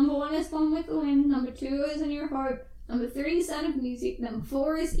got number 1 is Gone with the Wind, number 2 is In Your Hope, number 3 is Sound of Music, number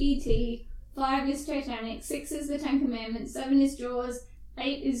 4 is E.T., 5 is Titanic, 6 is The 10 Commandments, 7 is Jaws,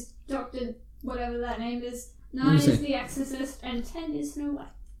 8 is Dr. whatever that name is, 9 me is see. The Exorcist, and 10 is Snow White.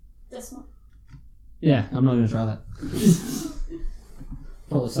 This one. Yeah, I'm not gonna try that.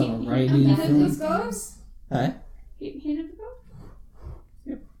 Probably some Yeah, rainy yeah. film. These goes. Hey? Hint of the go?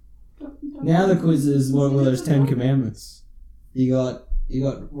 Yep. Dr. Now the quiz is what were those 10 commandments? You got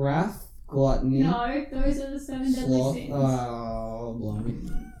wrath, gluttony, No, those are the 7 deadly sloth. sins. Oh, blimey.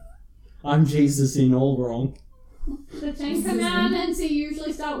 I'm Jesus in all wrong. The 10 Commandments, you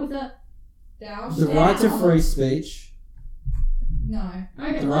usually start with a. Thou The shalt- right to free speech. No.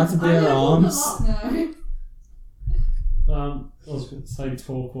 Okay, The right to bear I'm gonna pull them arms. up. No. I was going to say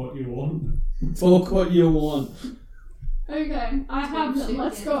talk what you want. Talk what you want. Okay, I have them.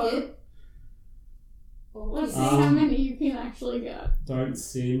 Let's go. Let's see how many you can actually get. Don't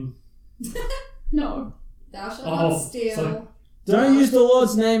sin. No. Thou shalt Oh, not steal. so- Don't use the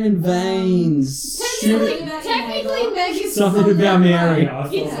Lord's name in vain. Technically, Meg is Something from about the Mary. Yeah, I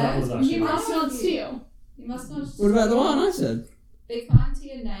thought Yeah, that was actually. You must not steal. You must not. What about the one I said? Be kind to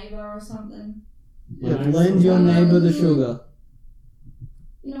your neighbour or something. Yeah, lend your neighbour the sugar.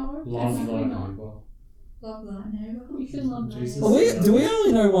 No, Love technically thy not. neighbour. Love thy neighbour. You should love Jesus. neighbour. Do we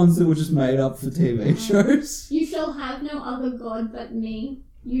only know ones that were just made up for TV shows? You shall have no other god but me.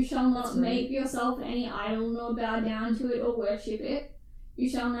 You shall not That's right. make yourself any idol, nor bow down to it or worship it. You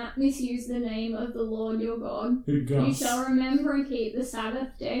shall not misuse the name of the Lord your God. Who You goes? shall remember and keep the Sabbath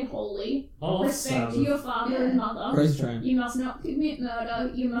day holy. Oh, Respect Sabbath. your father Yeah. and mother. Praise train. You must not commit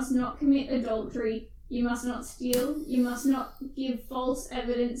murder. You must not commit adultery. You must not steal. You must not give false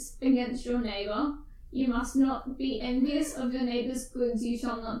evidence against your neighbour. You must not be envious of your neighbour's goods. You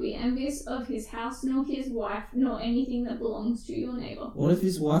shall not be envious of his house, nor his wife, nor anything that belongs to your neighbour. What if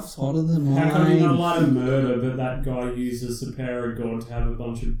his wife's hotter than mine? How come you're not allowed to murder, but that guy uses the power of God to have a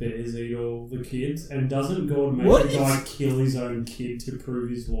bunch of bears eat all the kids? And doesn't God make What? the guy kill his own kid to prove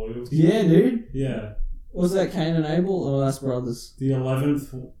his loyalty? Yeah, dude. Yeah. Was that Cain and Abel? Oh, that's brothers. The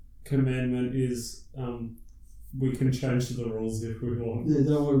 11th commandment is we can change the rules if we want. Yeah,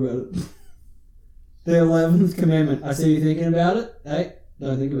 don't worry about it. The 11th commandment. I see you thinking about it. Hey,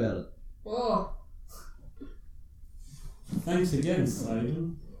 don't think about it. Whoa. Thanks again,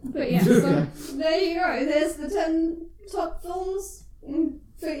 Satan. But yeah, so there you go. There's the 10 top films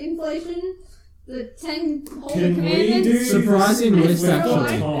for inflation. The 10 holy Can we commandments. do Surprising this list, if we've got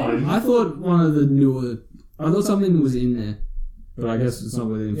actually. time? I thought one of the newer... I thought something was in there. But I guess it's not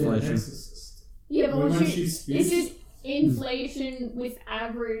with inflation. Exorcist. Yeah, but When what she you, speaks- this is inflation with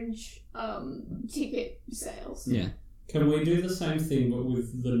average ticket sales. Yeah. Can we do the same thing but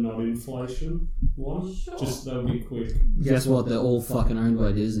with the non-inflation one? Sure. Just that'll be quick. Guess what? They're all fucking owned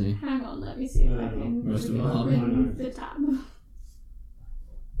by Disney. Hang on, let me see if I can Most of them are. open the tab.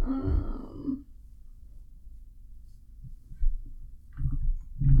 Hang on.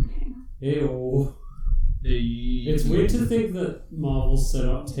 Ew. It's weird to think that Marvel set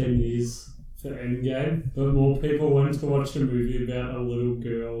up 10 years for Endgame, but more people went to watch a movie about a little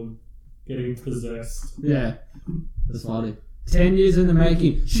girl getting possessed. Yeah. That's funny. 10 years in the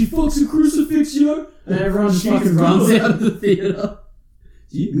making. She fucks a crucifix, yo! And everyone just She's fucking runs good. out of the theatre.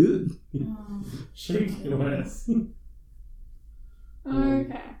 She good. She kills.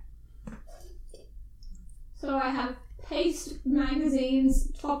 Okay. So I have Paste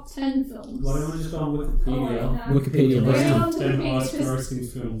Magazine's top 10 films. Why don't we just go on Oh, Wikipedia? wait, no. Wikipedia We're listing. on to 10 Wikipedia, highest 'cause grossing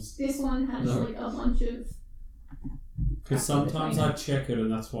films. this one has No. like a bunch of... Because sometimes I check it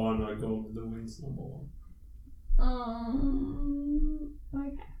and that's why I know Gone with the Wind's number one.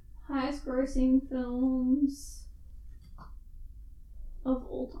 Okay. Highest grossing films of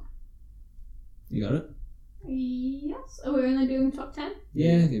all time. You got it? Yes. Are we only doing top 10?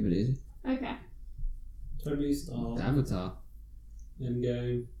 Yeah, keep it easy. Okay. Totally Star. Avatar.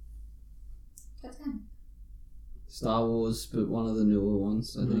 Endgame. Top 10. Star Wars, but one of the newer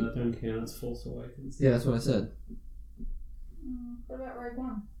ones, I think. No, don't count. It's Force Awakens. Yeah, that's what I said. What about Rogue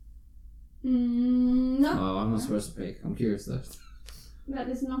One? No. Oh, I'm not supposed to pick. I'm curious though. That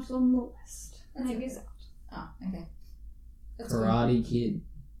is not on the list. That's Maybe okay. so. Oh, okay. That's cool. Karate Kid.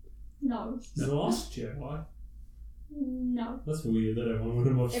 No. The Last Jedi. No. That's weird that everyone would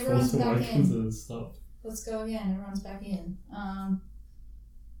have watched Everyone's Force back Awakens in. and stuff. Let's go again. Everyone's back in.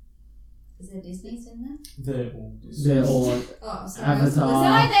 Is there Disney's in there? They're all Disney. They're all like Oh, so Avatar.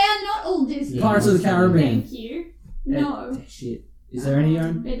 No, they are not all Disney. Yeah. Pirates of the Caribbean. Thank you. No. Shit. Is there any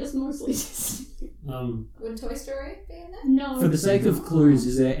own? They're just mostly Disney. Would Toy Story be in there? No. For the sake of clues,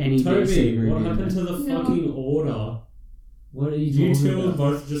 is there any DC Toby, movie? what in happened there? to the No. fucking order? What are you You talking two are about?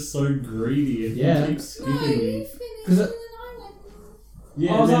 both just so greedy and Yeah. you keep No, skipping you me. finished 'Cause and it- then I went.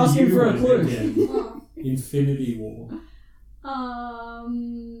 Yeah, I was and then asking you for a went clue. again. Oh. Infinity War.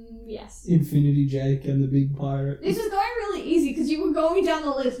 Yes. Infinity Jake and the Big Pirate. This was going really easy because you were going down the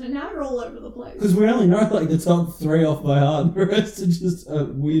list, but now you're all over the place. Because we only know like the top 3 off by heart, and the rest are just a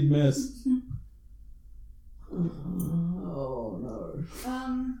weird mess. Oh no.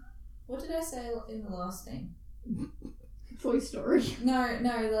 What did I say in the last thing? Toy Story. No,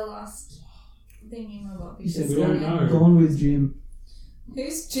 the last thing in my book. You said We don't know. Gone with Jim.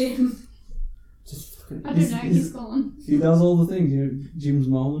 Who's Jim? Just fucking. I don't know, he's gone. He does all the things. You know, Jim's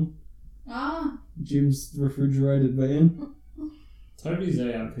mowing, Ah, Jim's refrigerated van. Toby's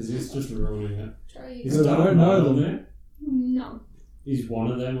out because he's just ruining it. try you. Is Because I don't know on them. there? No. Is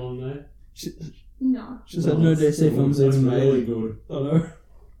one of them on there? No. She said no DC films That's even really made. good. I know.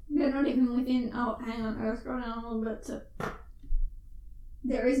 They're not even within. Oh, hang on. I'll scroll down a little bit to.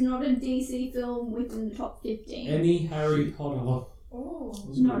 There is not a DC film within the top 15. Any Harry Potter. Oh.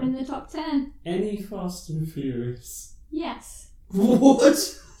 Not in the top 10. Any Fast and Furious. Yes.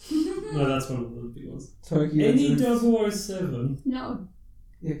 What? No, that's one of the big ones. Tokyo. Any Drift. 007. No.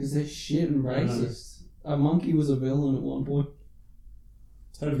 Yeah, because they're shit and racist. A monkey was a villain at one point.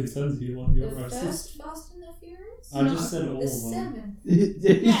 Toby, it sounds you like you're The racist. first Fast and the Furious? I just said all The of them. 7.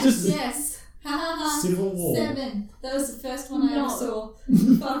 He's Yes, just Yes. Ha ha ha. Civil War. 7. That was the first one I No. ever saw.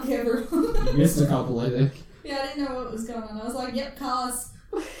 Fuck everyone. missed a couple, I think. Yeah, I didn't know what was going on. I was like, yep, cars.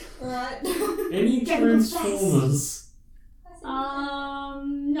 Alright. Any Get in the Transformers.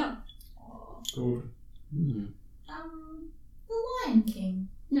 No. Good. Hmm. The Lion King.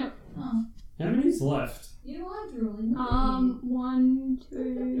 No. Oh. How many's left? You are drooling. 1,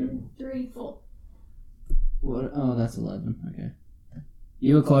 2, 3, 4. that's 11. Okay.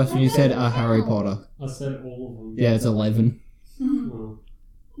 You were close when you said Harry Potter. I said all of them. Yeah, it's 11. Oh.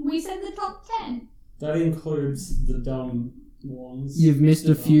 We said the top 10. That includes the dumb ones. You've missed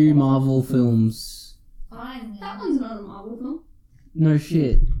a few Marvel films. That one's not a Marvel film. No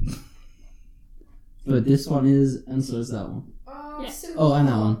shit. But this one is, and so is that one. Oh, Yeah. Civil Oh, and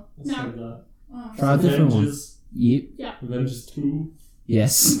that War. one. I No. said that. Oh. Try a different one. Avengers. Yep. Avengers 2.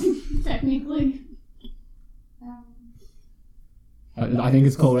 Yes. Technically. I think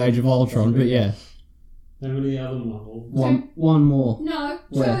it's called Age of Ultron, but yeah. How many other Marvel? One more. No,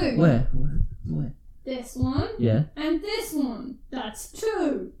 Where? two. Where? This one Yeah. and this one. That's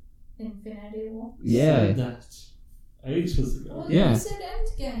two. Infinity War. Yeah. Said that ages ago. Well, Yeah. you said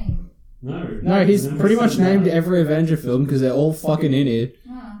Endgame. No, he's Never pretty said much that. named every Avenger film because they're all fucking in it.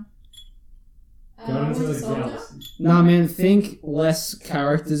 Guardians of Winter the Soldier. Galaxy. Nah, man, think less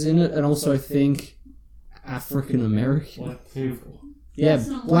characters in it and also think African American. Like painful. Yeah, That's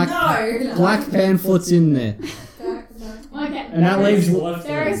not Black Panther's in there. Okay. And that leaves.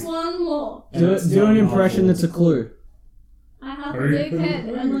 There is one more. Do an impression that's a clue. I have a big head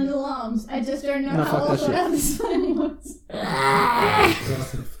and little arms. I just don't know No, how fuck that old this one was.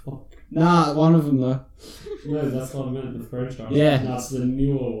 Nah, one of them though. No, that's what I meant, the franchise. Yeah. That's the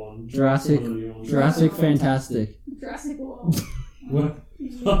newer one. Jurassic One of the newer ones. Jurassic Fantastic. Jurassic World.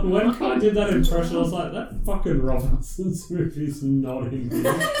 When Kai did that impression, I was like, that fucking Robinson's movie's not in here. It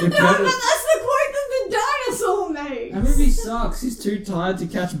But better- that's the point that the dinosaur made. That movie sucks. He's too tired to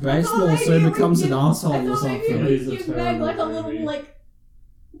catch baseball, so he becomes an asshole or something. It is a You've made terrible like a movie. little like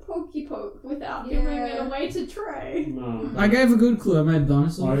pokey poke without giving it Yeah. away to Trey. No. I gave a good clue. I made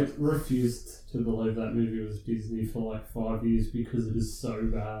dinosaurs. I refused to believe that movie was Disney for like 5 years because it is so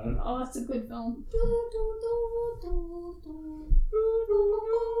bad. Oh, that's a good film.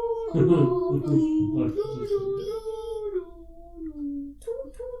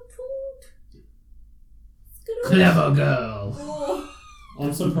 Clever girl.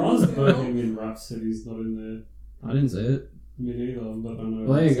 I'm surprised Bohemian Rhapsody's not in there. I didn't see it. Me neither, but I know.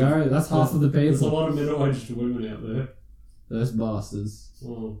 Well, there you go. That's half of the There's a people. lot of middle-aged women out there. Those bastards.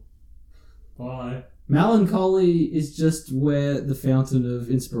 Oh. Bye. Melancholy is just where the fountain of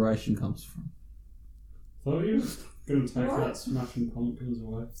inspiration comes from. Thought you were going to take What? that Smashing Pumpkins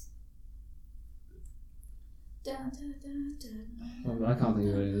away. Oh, I can't think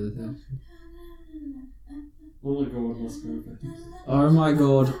of any other things. Oh my god, let's go back. Oh my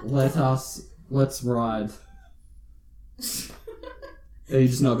god, let's ride. Are you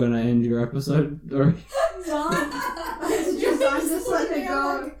just not going to end your episode? Or... I'm just letting it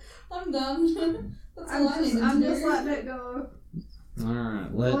go. I'm done. That's all I needed I'm to just do. letting it go.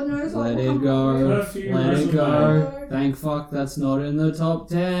 Alright, God knows what let will it come go. up. Let it go. Thank fuck that's not in the top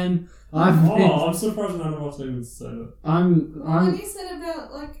 10. I'm surprised none of us even said it. When you said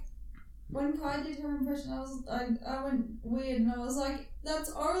about like when Kai did her impression, I went weird and I was like,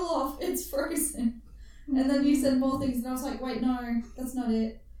 "That's Olaf. It's Frozen." And then you said more things and I was like, "Wait, no, that's not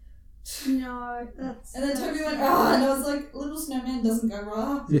it." No, that's. And then Toby went, "Ah," and I was like, "Little snowman doesn't go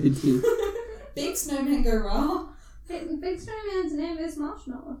rah. Big snowman go rah." Big Snowman's name is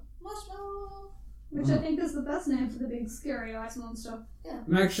Marshmallow, Marshmallow. which I think is the best name for the big scary ice monster.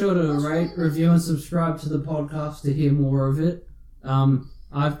 Make sure to rate, review, and subscribe to the podcast to hear more of it.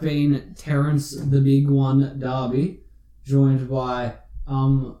 I've been Terrence the Big One Darby, joined by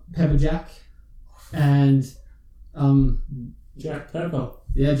Pepper Jack and Jack Pepper.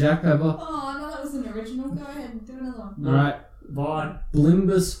 yeah, Jack Pepper. Oh no, that was an original. Go ahead, do another one. All right, Bye.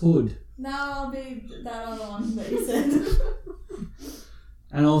 Blimbus Hood, No, I'll be that other one that you said.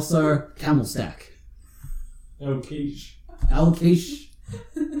 and also Camel Stack, El Quiche. Alkish.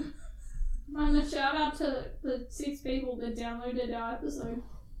 And a shout out to the 6 people that downloaded our episode.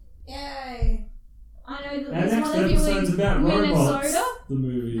 Yay! I know that Our there's next one of you episode's in about robots. Minnesota, The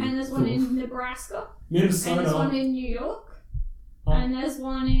movie. and there's one in Nebraska, and there's one Minnesota. in New York, Oh. and there's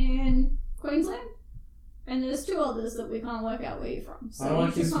one in Queensland, and there's 2 others that we can't work out where you're from. So I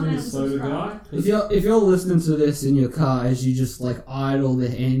like you should this come out and Minnesota subscribe. guy. If you're listening to this in your car as you just like idle the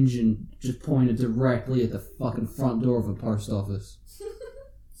engine, just point it directly at the fucking front door of a post office.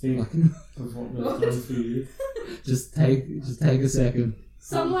 Think Fucking- of what they've done for you. just take a second.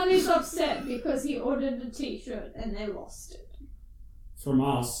 Someone is upset because he ordered a t-shirt and they lost it. From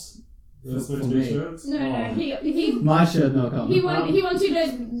us. There's no For me. t-shirts? No, Oh. he My shirt not coming. he wants you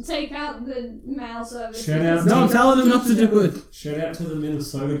to take out the mail service. Shout out No, I'm telling him not to do it. Shout out to the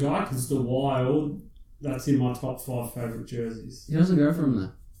Minnesota guy, because the Wild, that's in my top 5 favourite jerseys. He doesn't go from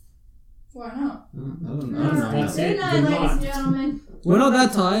there. Why not? I don't know. That's it. Good night, Good ladies and night. gentlemen. We're not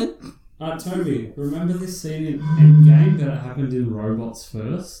that tired. Toby, remember this scene in Endgame that it happened in robots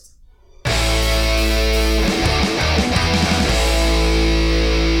first?